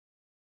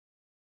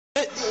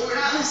Sit. We're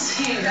not in the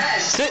same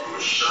bed. Sit.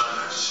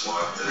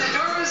 The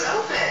door was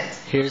open.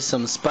 Here's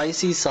some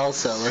spicy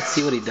salsa. Let's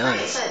see what he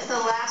does. But the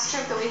last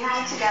trip that we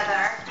had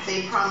together,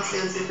 they promised they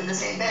would sleep in the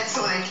same bed,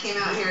 so when I came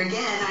out here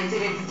again, I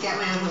didn't get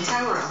my own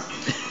hotel room.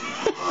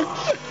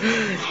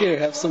 Here,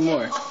 have some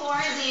more. Before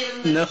I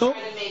leave, I'm No. going to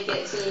try to make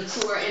it so you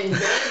two are in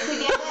bed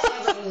together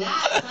every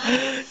night,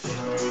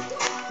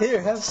 huh?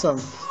 Here, have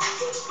some.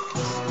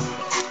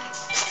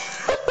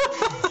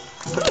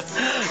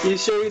 You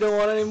sure you don't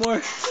want any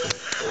more?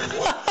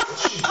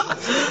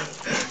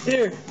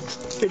 Here,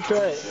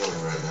 try it.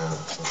 Right now.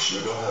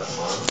 Should we go have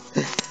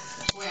fun?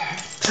 Where?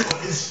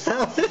 What is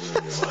fun in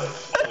your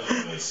life?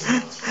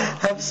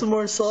 Have some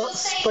more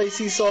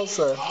spicy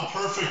salsa. How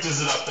perfect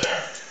is it up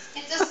there?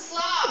 It's a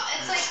slop.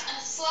 It's like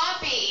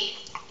sloppy.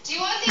 Do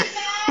you want these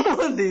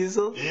back?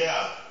 Diesel.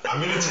 Yeah, I'm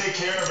gonna take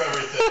care of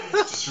everything.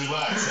 Just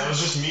relax. That was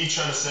just me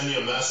trying to send you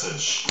a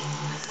message.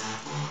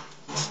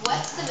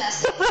 What's the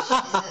message? Is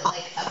it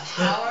like a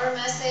power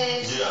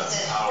message? Yeah, it's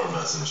a power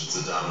message. It's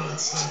a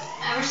dominance thing.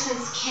 Ever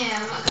since Kim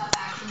got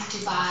back from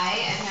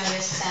Dubai, I've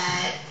noticed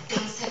that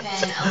things have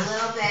been a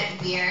little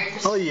bit weird.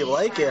 Oh, you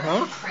like it,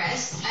 huh?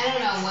 Chris. I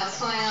don't know what's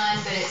going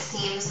on, but it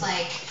seems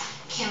like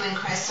Kim and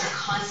Chris are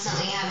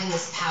constantly having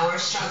this power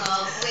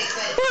struggle. Wait,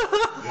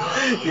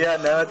 but... Yeah,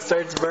 now it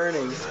starts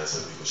burning.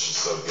 Because she's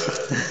so good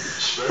at it.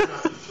 She better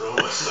not be throwing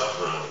my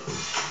stuff around.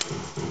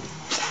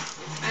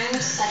 I'm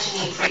such a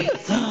neat freak.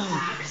 It's a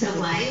fact of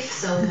life,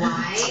 so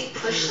why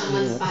push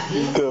someone's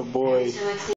button? Good boy. So it's